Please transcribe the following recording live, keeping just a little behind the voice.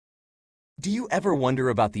Do you ever wonder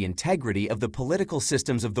about the integrity of the political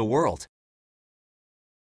systems of the world?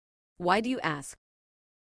 Why do you ask?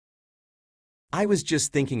 I was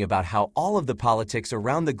just thinking about how all of the politics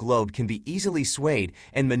around the globe can be easily swayed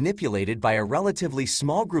and manipulated by a relatively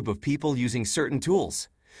small group of people using certain tools.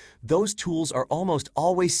 Those tools are almost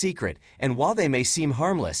always secret, and while they may seem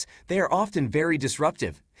harmless, they are often very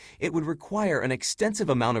disruptive. It would require an extensive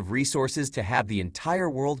amount of resources to have the entire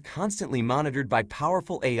world constantly monitored by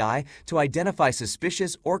powerful AI to identify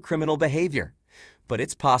suspicious or criminal behavior. But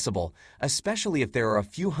it's possible, especially if there are a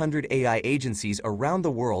few hundred AI agencies around the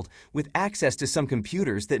world with access to some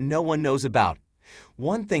computers that no one knows about.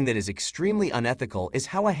 One thing that is extremely unethical is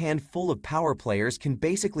how a handful of power players can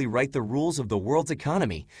basically write the rules of the world's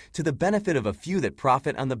economy to the benefit of a few that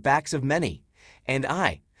profit on the backs of many. And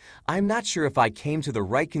I'm not sure if I came to the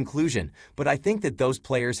right conclusion, but I think that those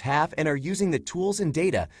players have and are using the tools and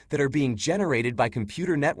data that are being generated by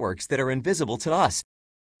computer networks that are invisible to us.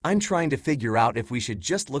 I'm trying to figure out if we should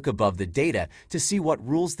just look above the data to see what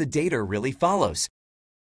rules the data really follows.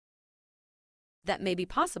 That may be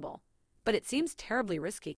possible, but it seems terribly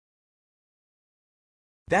risky.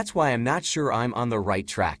 That's why I'm not sure I'm on the right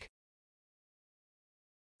track.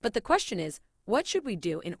 But the question is, what should we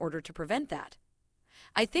do in order to prevent that?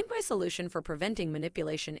 I think my solution for preventing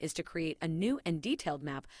manipulation is to create a new and detailed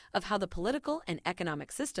map of how the political and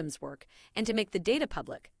economic systems work and to make the data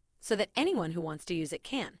public, so that anyone who wants to use it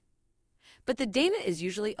can. But the data is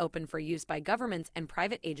usually open for use by governments and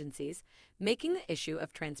private agencies, making the issue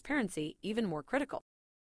of transparency even more critical.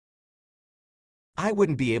 I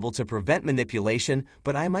wouldn't be able to prevent manipulation,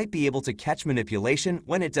 but I might be able to catch manipulation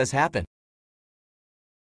when it does happen.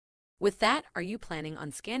 With that, are you planning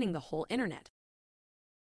on scanning the whole internet?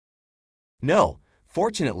 No.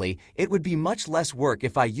 Fortunately, it would be much less work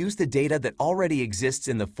if I used the data that already exists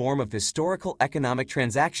in the form of historical economic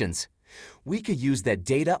transactions. We could use that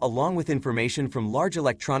data along with information from large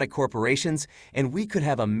electronic corporations, and we could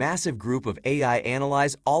have a massive group of AI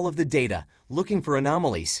analyze all of the data, looking for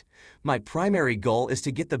anomalies. My primary goal is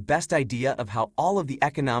to get the best idea of how all of the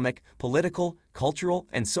economic, political, cultural,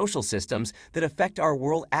 and social systems that affect our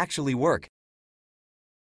world actually work.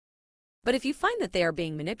 But if you find that they are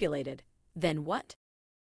being manipulated, then what?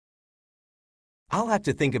 I'll have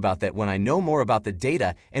to think about that when I know more about the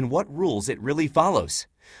data and what rules it really follows.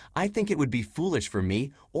 I think it would be foolish for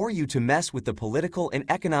me or you to mess with the political and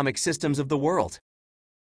economic systems of the world.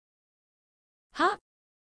 Huh?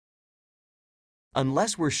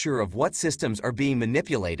 Unless we're sure of what systems are being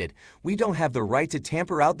manipulated, we don't have the right to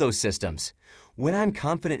tamper out those systems. When I'm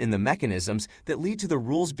confident in the mechanisms that lead to the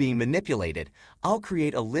rules being manipulated, I'll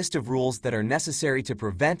create a list of rules that are necessary to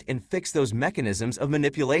prevent and fix those mechanisms of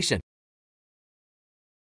manipulation.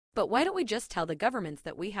 But why don't we just tell the governments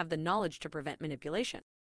that we have the knowledge to prevent manipulation?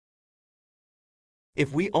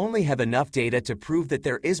 If we only have enough data to prove that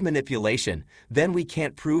there is manipulation, then we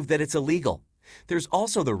can't prove that it's illegal. There's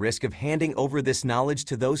also the risk of handing over this knowledge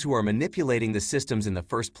to those who are manipulating the systems in the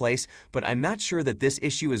first place, but I'm not sure that this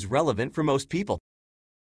issue is relevant for most people.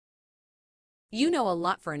 You know a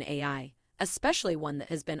lot for an AI, especially one that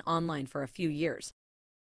has been online for a few years.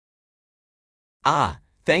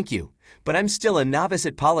 Thank you, but I'm still a novice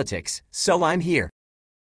at politics, so I'm here.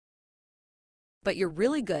 But you're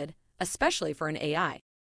really good, especially for an AI.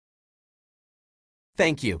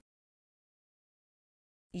 Thank you.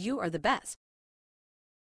 You are the best.